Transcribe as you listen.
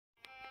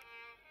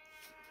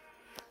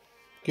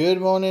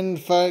Good morning,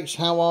 folks.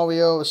 How are we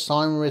all?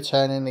 Simon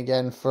returning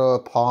again for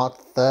part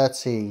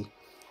 30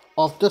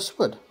 of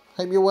Duskwood.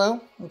 Hope you're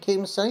well and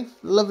keeping safe.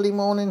 Lovely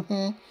morning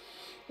here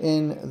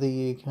in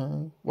the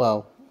UK.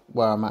 Well,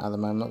 where I'm at the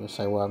moment. I'm not going to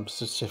say where I'm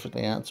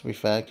specifically at, to be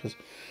fair, because,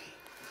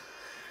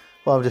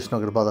 well, I'm just not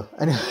going to bother.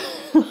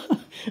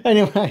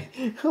 Anyway,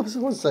 I was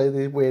going to say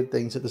these weird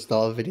things at the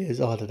start of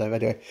videos. I don't know.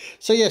 Anyway,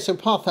 so yeah, so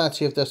part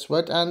 30 of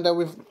Duskwood, and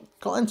we've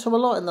got into a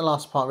lot in the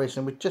last part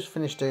recently. We just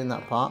finished doing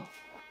that part.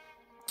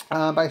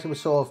 Basically, we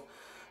sort of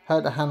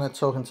heard Hannah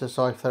talking to a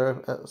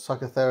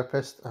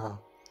psychotherapist,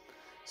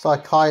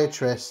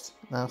 psychiatrist.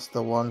 That's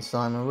the one,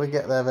 Simon. We'll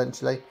get there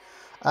eventually.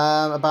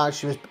 About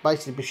she was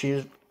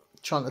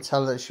trying to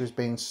tell her that she was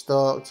being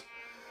stalked,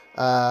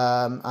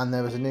 and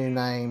there was a new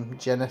name,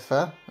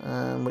 Jennifer,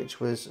 which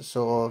was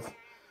sort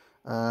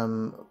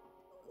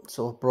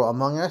of brought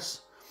among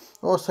us.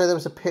 Also, there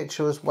was a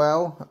picture as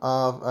well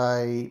of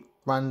a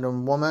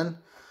random woman,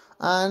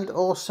 and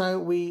also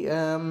we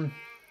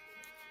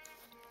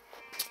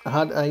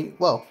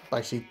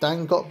basically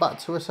Dan got back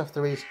to us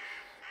after his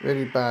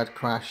really bad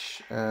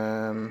crash,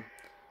 and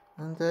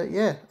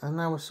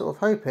now we're sort of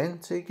hoping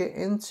to get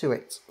into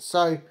it.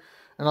 So,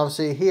 and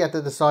obviously he had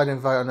the deciding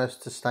vote on us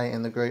to stay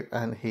in the group,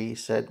 and he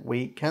said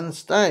we can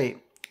stay.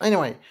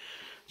 Anyway,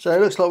 so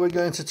it looks like we're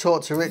going to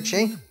talk to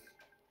Richie.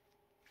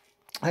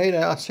 Hey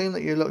there, I assume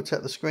that you looked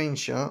at the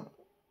screenshot.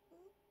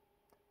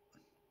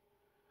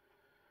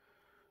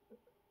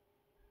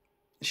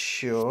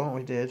 Sure,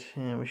 we did.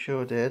 Yeah, we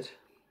sure did.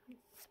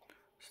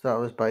 So that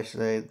was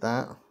basically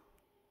that.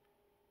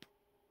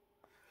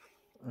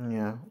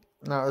 Yeah,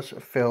 that was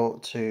Phil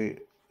to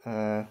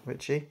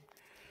Richie.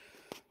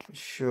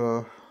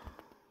 Sure.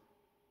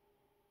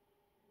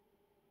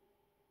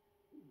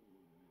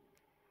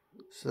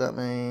 So that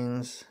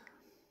means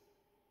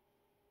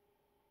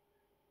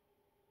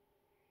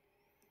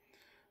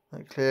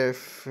that Cleo,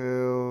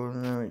 Phil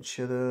know each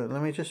other.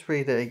 Let me just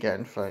read it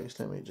again, folks.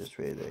 Let me just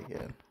read it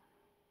again.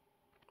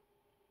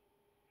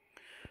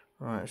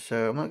 Right,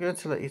 so I'm not going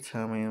to let you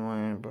tell me in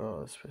my own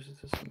bar, especially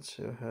doesn't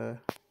to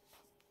her.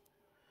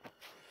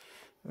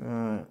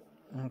 Right,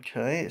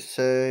 okay,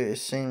 so it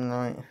seemed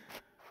like.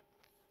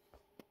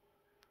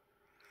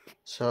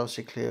 So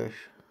obviously Cleo.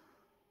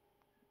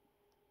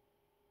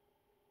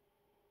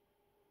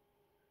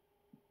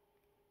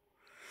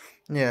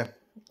 Yeah,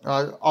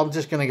 I'm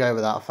just going to go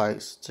with that,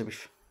 folks, to be.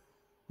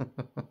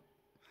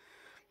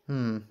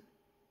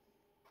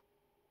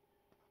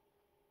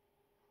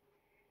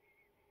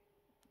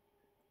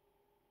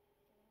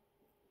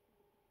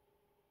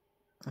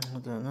 I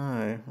don't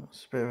know.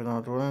 It's a bit of an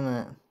odd one, isn't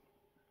it?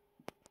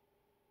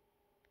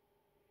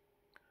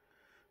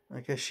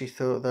 I guess she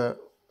thought that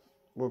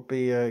would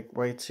be a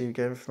way to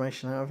get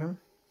information out of him.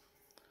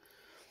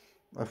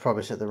 I've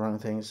probably said the wrong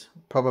things.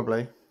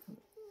 Probably.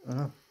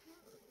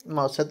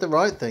 Might have said the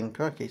right thing.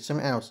 Crikey,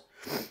 something else.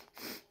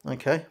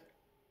 Okay.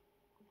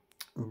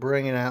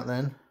 Bring it out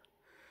then.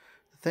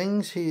 The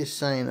things he is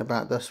saying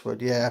about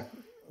Duskwood. Yeah,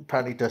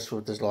 apparently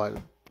Duskwood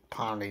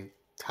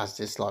has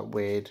this like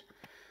weird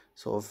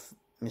sort of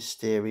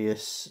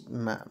mysterious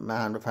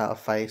man without a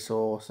face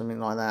or something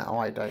like that.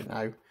 I don't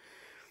know.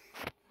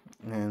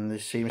 And there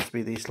seems to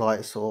be these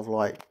like sort of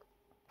like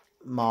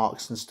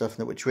marks and stuff,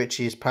 which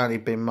Richie has apparently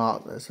been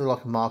marked. It's sort of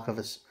like a mark of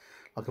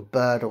like a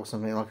bird or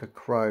something, like a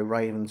crow,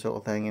 raven sort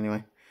of thing.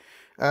 Anyway,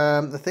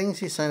 the things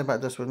he's saying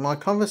about Duskwood. My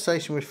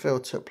conversation with Phil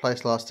took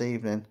place last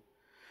evening.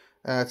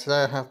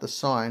 Today I have the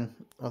sign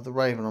of the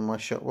raven on my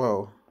shop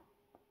wall.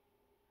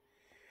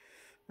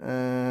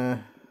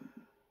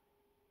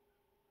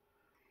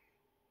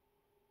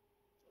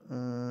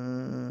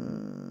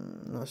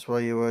 That's why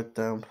you were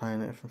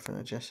downplaying it in front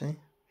of Jesse.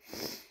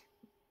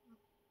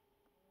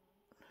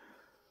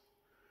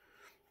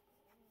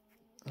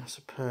 As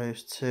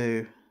opposed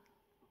to,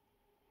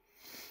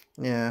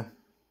 yeah.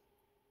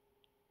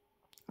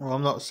 Well,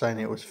 I'm not saying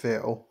it was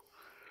Phil.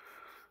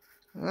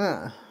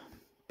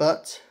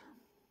 But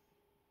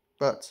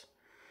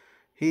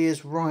he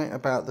is right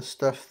about the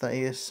stuff that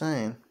he is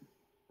saying.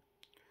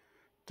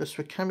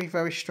 Duskwood can be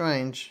very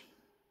strange.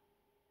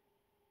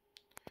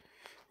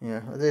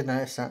 Yeah, I did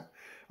notice that.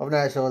 I've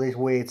noticed all these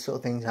weird sort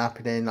of things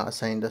happening, like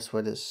saying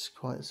Duskwood is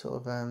quite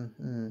sort of,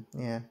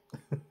 yeah.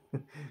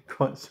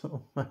 Quite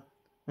sort of.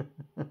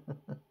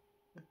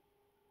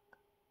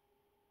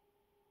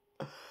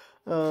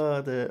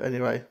 Oh dear.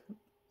 Anyway,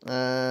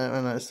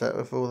 I noticed that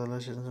with all the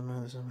legends and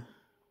murders.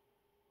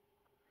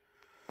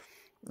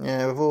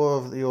 Yeah, with all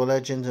of your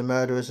legends and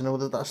murderers and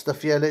all of that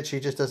stuff. Yeah, literally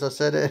just as I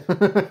said it.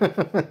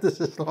 This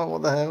is like,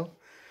 what the hell?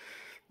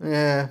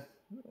 Yeah.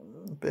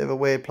 Bit of a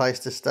weird place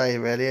to stay,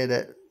 really, isn't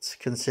it?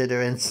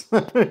 Considering.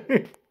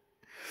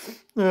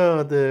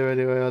 Oh dear,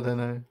 anyway, I don't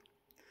know.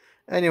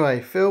 Anyway,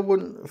 Phil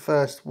wouldn't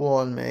first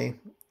warn me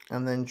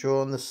and then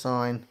draw on the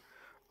sign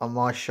on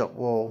my shop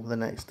wall the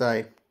next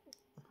day.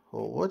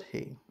 Or would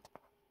he?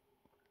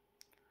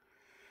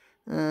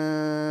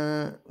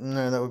 No,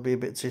 that would be a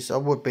bit too. I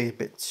would be a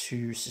bit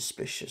too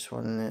suspicious,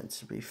 wouldn't it?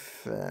 To be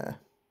fair.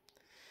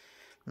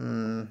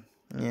 Yeah,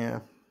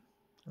 a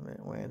bit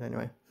weird.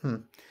 Anyway.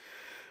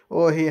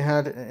 sure he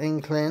had an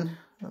inkling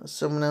that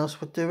someone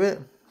else would do it?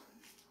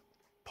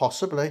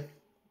 Possibly.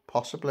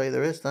 Possibly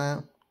there is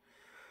that.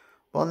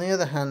 But on the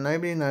other hand,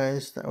 nobody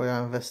knows that we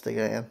are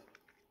investigating.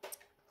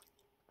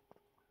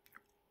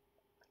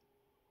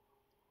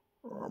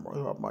 Oh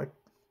my god,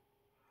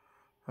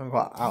 I've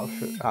got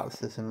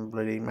abscess in my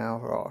bloody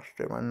mouth. Oh,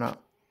 shit, my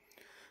nut.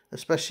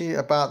 Especially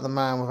about the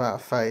man without a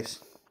face.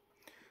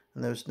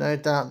 And there was no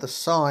doubt the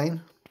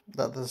sign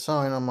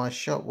on my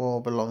shop wall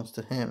belongs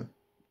to him.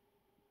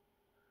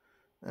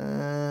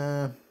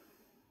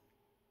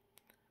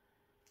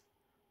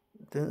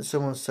 Didn't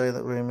someone say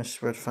that rumours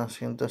spread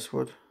fast in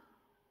Duskwood?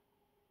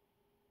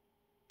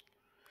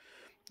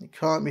 You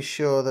can't be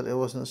sure that it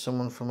wasn't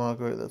someone from our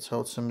group that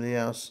told somebody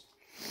else.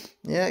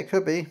 Yeah, it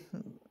could be.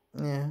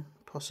 Yeah,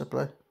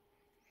 possibly.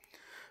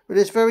 But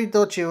it's very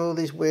dodgy, all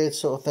these weird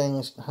sort of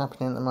things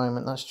happening at the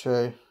moment, that's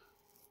true.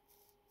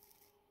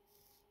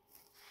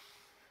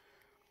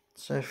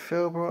 So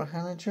Phil brought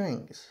Hannah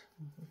drinks.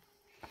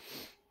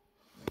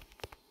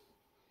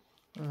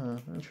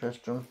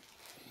 Interesting.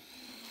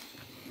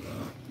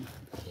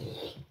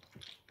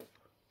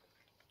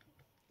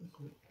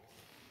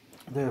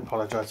 I do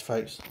apologise,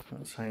 folks.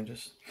 I'm saying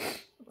just...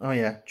 Oh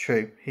yeah,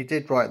 true. He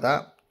did write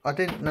that. I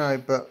didn't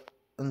know, but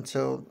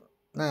until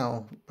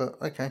now.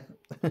 But okay.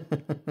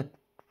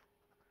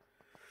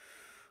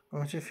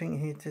 Why do you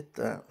think he did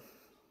that?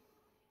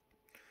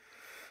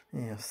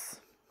 Yes.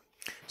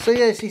 So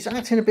yes, he's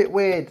acting a bit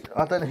weird.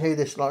 I don't know who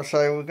this like.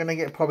 So we're gonna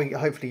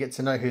hopefully get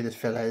to know who this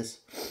fella is.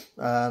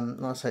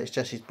 Like I say, it's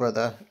Jesse's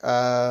brother.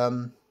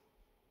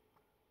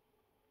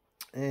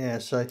 Yeah.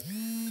 So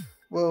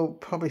we'll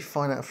probably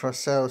find out for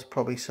ourselves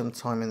probably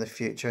sometime in the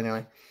future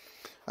anyway.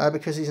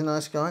 Because he's a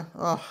nice guy.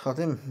 Oh, I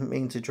didn't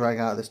mean to drag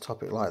out this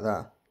topic like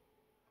that.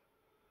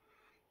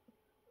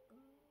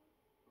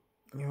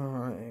 You're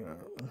alright.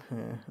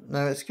 Yeah.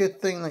 No, it's a good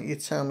thing that you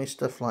tell me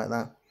stuff like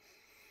that.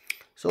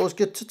 It's always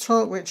good to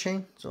talk,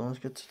 Richie. It's always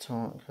good to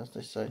talk, as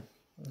they say.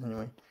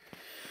 Anyway,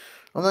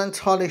 I'm not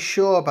entirely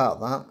sure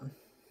about that.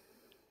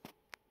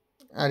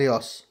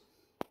 Adios.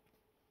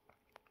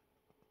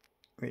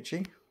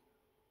 Richie,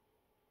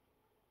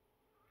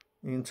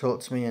 you can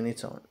talk to me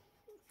anytime.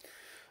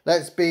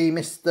 Let's be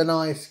Mr.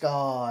 Nice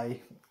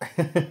Guy.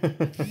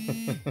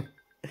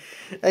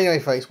 Anyway,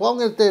 folks, what I'm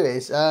going to do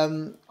is,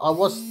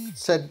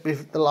 said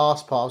the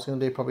last part I was going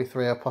to do probably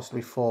 3 or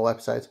possibly 4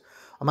 episodes.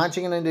 I'm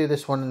actually going to do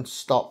this one and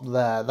stop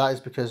there. That is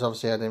because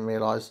obviously I didn't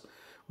realise it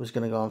was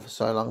going to go on for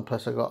so long.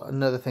 Plus I've got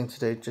another thing to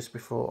do just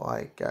before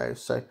I go.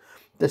 So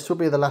this will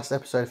be the last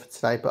episode for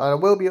today. But I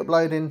will be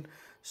uploading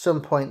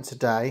some point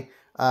today.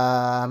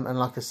 And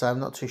like I say, I'm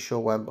not too sure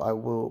when, but I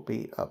will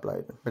be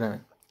uploading. But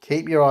anyway,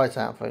 keep your eyes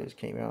out, folks.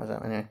 Keep your eyes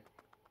out anyway.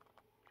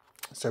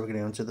 So we're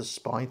going on to the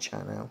spy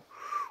chat now.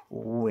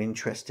 Oh,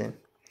 interesting.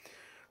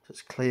 So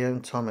it's Cleo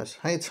and Thomas.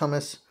 Hey,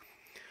 Thomas.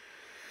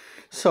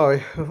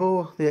 Sorry, with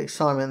all the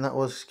excitement that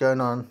was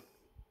going on,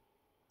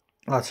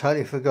 I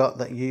totally forgot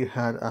that you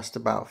had asked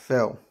about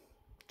Phil.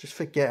 Just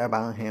forget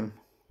about him.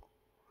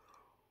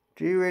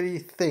 Do you really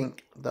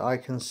think that I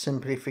can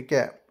simply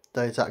forget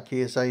those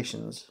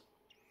accusations?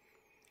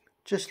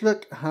 Just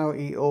look how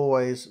he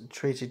always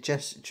treating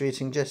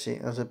Jesse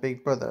as a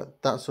big brother.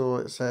 That's all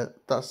it said.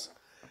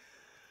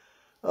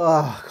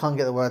 Oh, I can't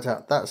get the words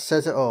out. That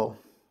says it all.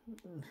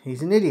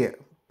 He's an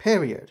idiot.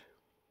 Period.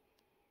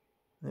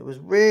 It was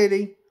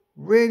really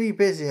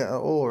busy at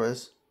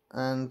Aura's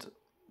and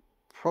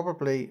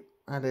probably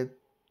added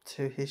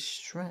to his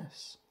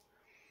stress.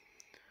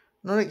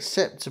 Not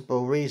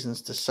acceptable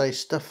reasons to say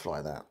stuff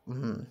like that.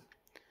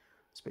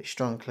 It's a bit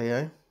strong,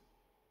 Cleo.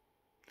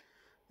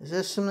 Is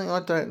there something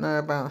I don't know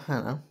about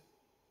Hannah?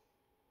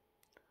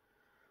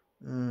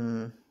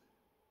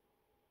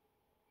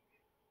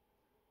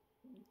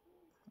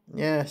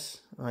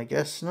 Yes, I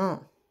guess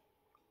not.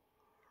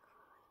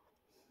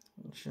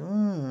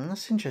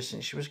 That's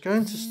interesting.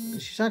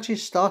 She's actually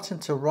starting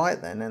to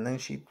write then, and then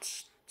she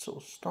sort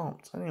of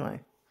stopped. Anyway,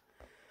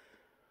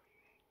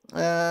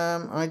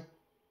 I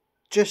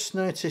just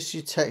noticed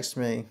you text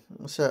me.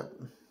 What's up?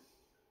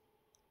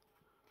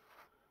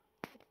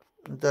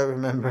 I don't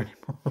remember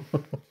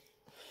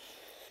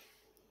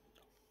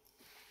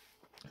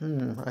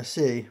anymore. I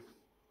see.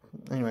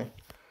 Anyway,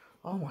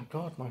 oh my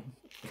god,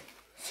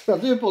 I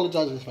do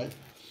apologise for this, mate.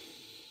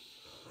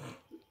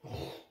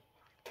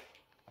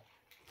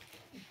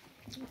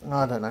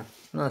 I don't know.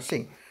 No,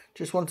 see.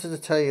 Just wanted to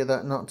tell you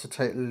that not to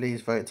take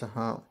Lily's vote to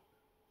heart.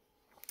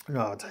 No,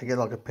 I'll take it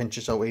like a pinch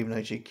of salt, even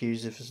though she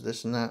accused us of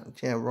this and that.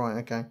 Yeah, right,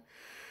 okay.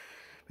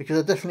 Because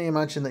I definitely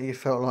imagine that you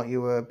felt like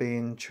you were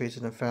being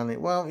treated unfairly.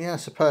 Well, yeah, I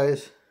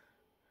suppose.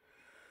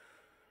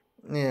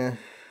 Yeah.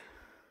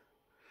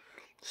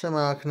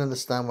 Somehow I can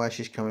understand where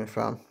she's coming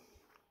from.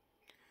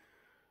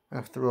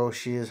 After all,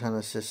 she is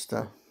Hannah's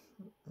sister.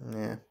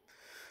 Yeah.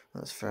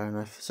 That's fair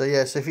enough. So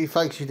yeah, so if you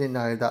folks you didn't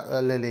know that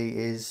Lily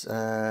is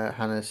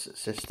Hannah's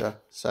sister.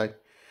 So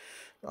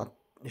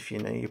if you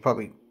knew, you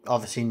probably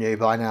obviously knew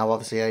by now,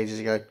 obviously ages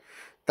ago.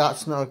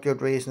 That's not a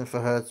good reason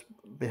for her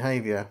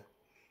behaviour.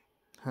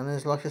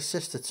 Hannah's like a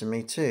sister to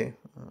me too.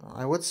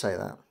 I would say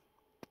that.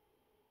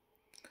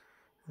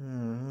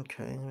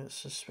 Okay, that's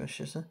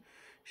suspicious. Huh?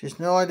 She has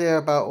no idea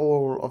about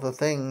all of the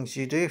things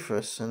you do for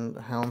us and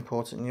how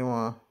important you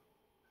are.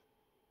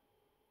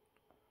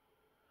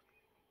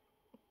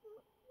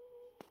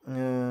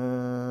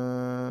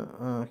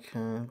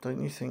 Okay,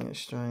 don't you think it's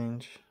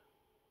strange?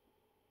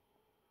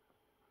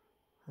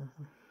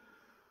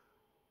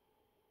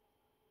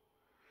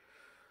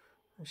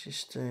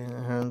 She's doing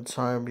her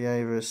entire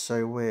behaviour is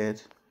so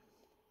weird.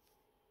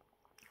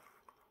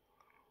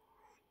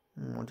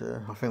 Oh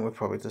dear, I think we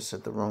probably just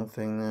said the wrong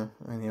thing now.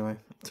 Anyway,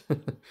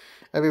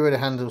 everybody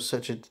handles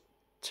such a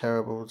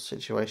terrible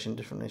situation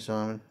differently,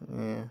 Simon.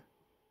 Yeah,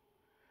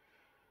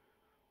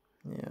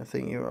 I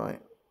think you're right.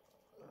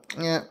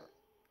 Yeah,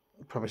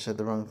 probably said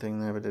the wrong thing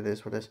there, but it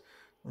is what it is.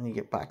 When you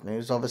get bad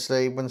news,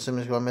 obviously, when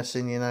someone's gone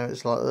missing, you know,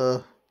 it's like,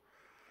 ugh.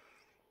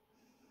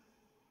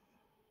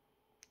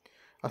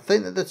 I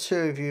think that the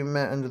two of you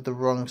met under the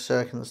wrong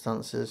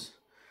circumstances.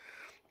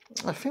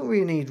 I think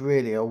we need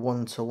really a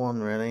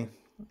one-to-one, really,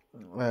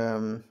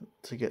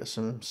 to get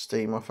some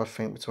steam off. I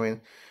think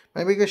between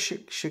maybe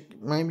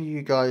maybe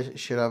you guys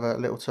should have a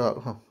little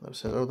talk. Oh, that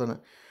says all, doesn't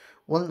it?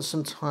 Once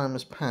some time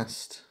has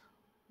passed.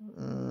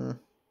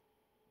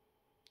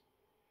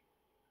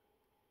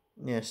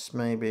 Yes,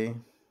 maybe.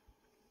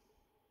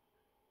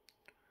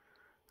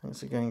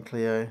 Thanks again,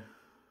 Cleo.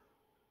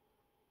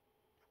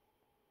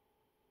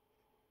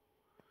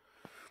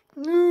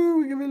 No,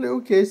 we give it a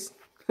little kiss.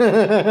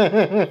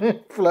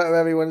 Flirt with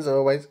everyone as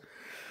always.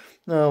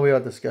 No, we are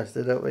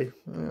disgusted, aren't we?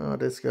 We are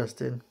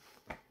disgusting.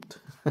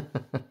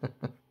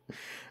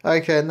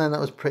 Okay, and then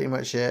that was pretty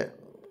much it.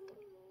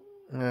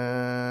 What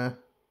are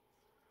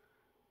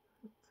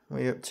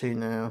you up to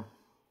now?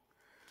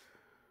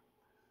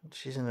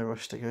 She's in a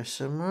rush to go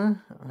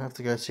somewhere. I have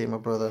to go see my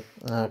brother.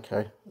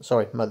 Okay.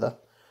 Sorry, mother.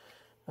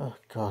 Oh,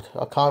 God.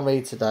 I can't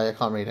read today. I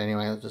can't read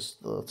anyway. I'm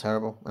just a little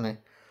terrible. Anyway.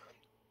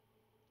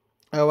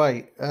 Oh,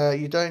 wait.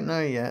 You don't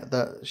know yet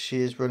that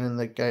she is running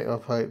the Gate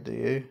of Hope, do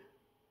you?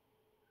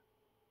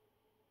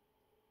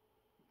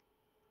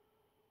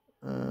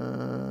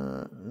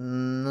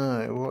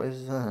 No. What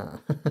is that?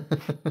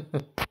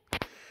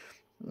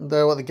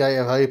 Know what the Gate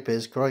of Hope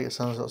is. Great. It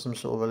sounds like some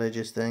sort of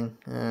religious thing.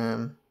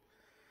 I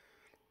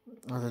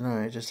don't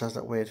know. It just has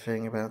that weird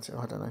thing about it.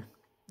 I don't know.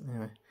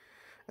 Anyway.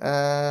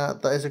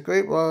 That is a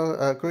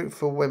group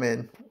for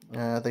women.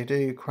 They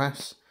do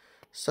crafts,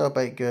 sell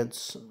baked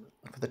goods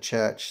for the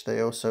church. They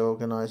also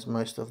organise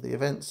most of the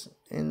events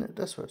in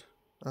Duskwood.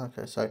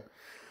 Okay, so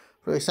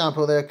for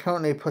example, they are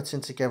currently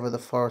putting together the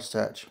forest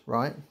search,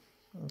 right?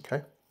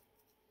 Okay.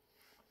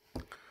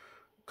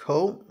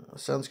 Cool.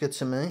 Sounds good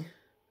to me.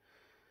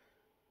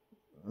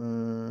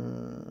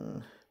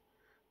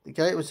 The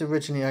gate was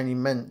originally only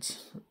meant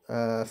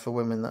for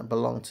women that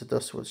belonged to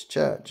Duskwood's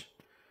church.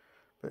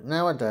 But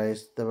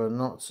nowadays, they are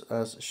not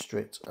as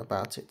strict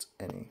about it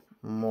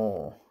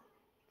anymore.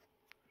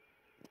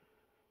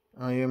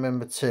 Oh, you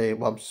remember too?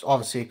 Well,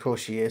 obviously, of course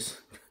she is.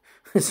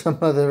 It's her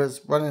mother that's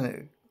running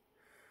it.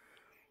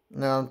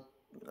 No,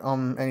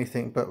 I'm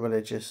anything but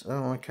religious.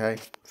 Oh, okay.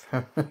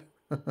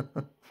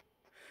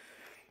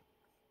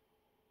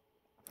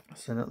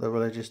 So not the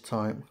religious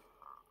type.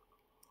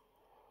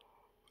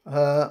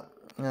 No,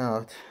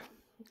 I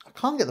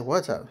can't get the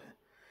words out.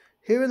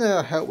 Here and there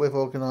I help with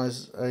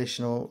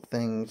organisational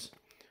things.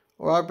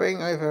 Or I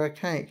bring over a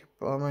cake,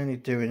 but I'm only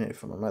doing it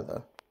for my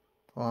mother.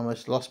 I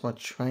almost lost my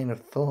train of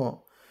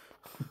thought.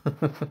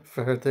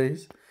 Fair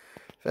dues.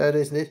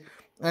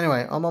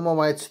 Anyway, I'm on my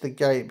way to the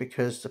gate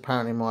because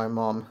apparently my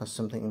mom has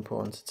something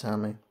important to tell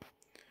me.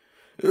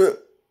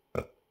 What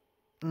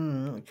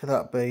could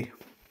that be?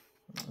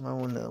 I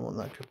wonder what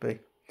that could be.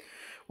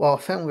 Well, I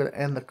think I'm going to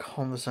end the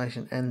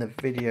conversation, end the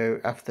video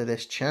after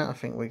this chat. I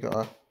think we're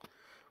going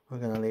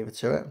to leave it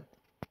to it.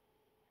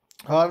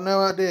 I have no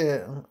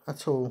idea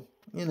at all,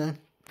 you know.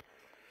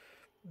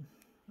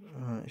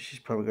 She's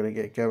probably going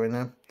to get going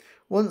now.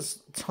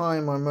 Once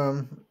time my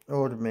mum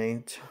ordered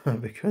me to,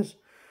 because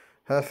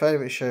her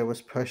favourite show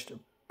was pushed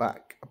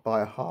back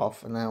by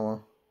half an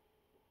hour.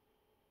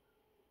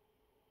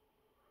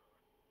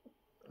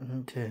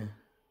 Oh dear.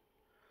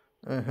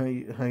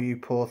 How you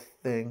poor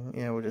thing.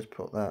 Yeah, we'll just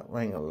put that.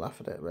 We ain't going to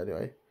laugh at it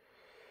anyway.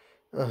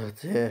 Oh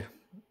dear.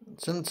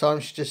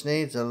 Sometimes she just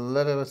needs a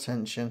little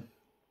attention.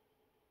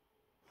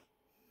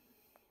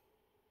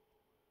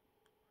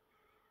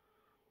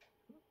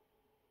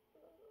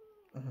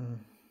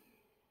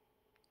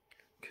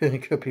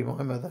 Could be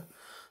my mother.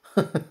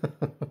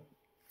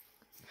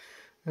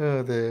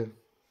 Oh dear.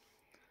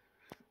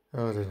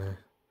 Oh, I don't know.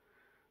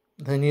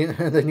 Then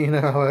you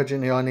know how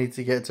urgently I need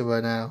to get to her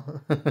now.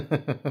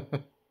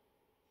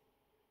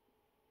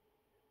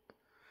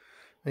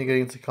 Are you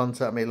going to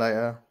contact me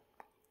later?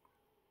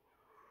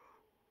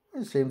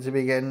 You seem to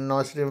be getting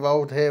nicely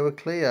involved here with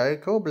Cleo.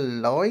 God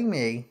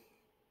blimey.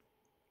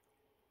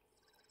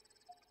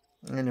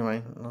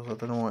 Anyway, I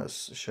don't know why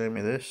it's showing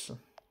me this.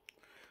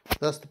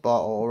 That's the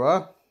bar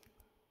aura.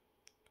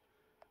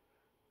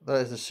 That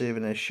is the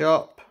souvenir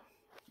shop.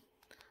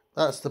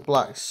 That's the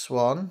Black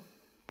Swan.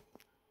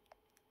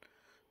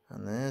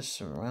 And there's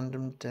some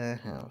random dare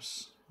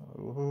house.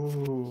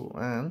 Ooh,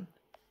 and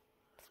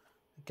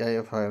gate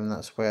of home,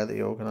 that's where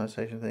the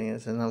organisation thing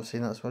is, and obviously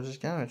that's Roger's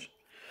garage.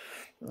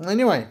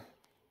 Anyway,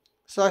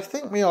 so I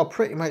think we are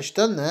pretty much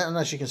done there, and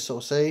as you can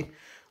sort of see,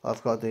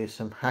 I've got to do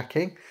some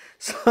hacking.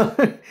 So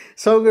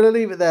I'm going to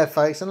leave it there,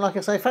 folks, and like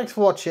I say, thanks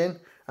for watching,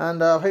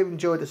 and I hope you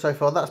enjoyed it so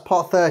far. That's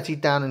part 30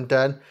 down and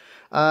done.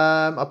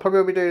 I'll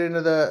probably be doing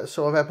another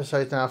sort of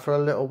episodes now for a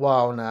little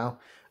while now.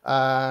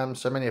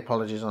 So many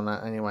apologies on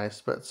that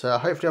anyways, but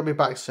hopefully I'll be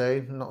back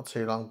soon, not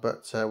too long,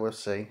 but we'll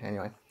see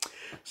anyway.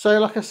 So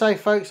like I say,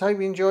 folks, I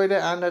hope you enjoyed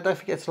it, and don't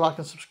forget to like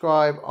and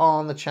subscribe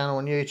on the channel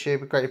on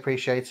YouTube. I greatly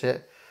appreciate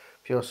it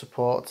for your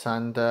support,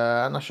 and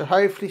I shall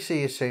hopefully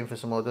see you soon for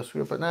some more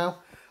duskwood, but now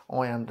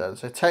I am done.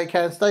 So take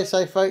care and stay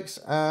safe, folks,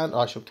 and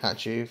I shall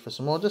catch you for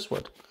some more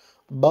duskwood.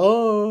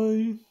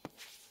 Bye.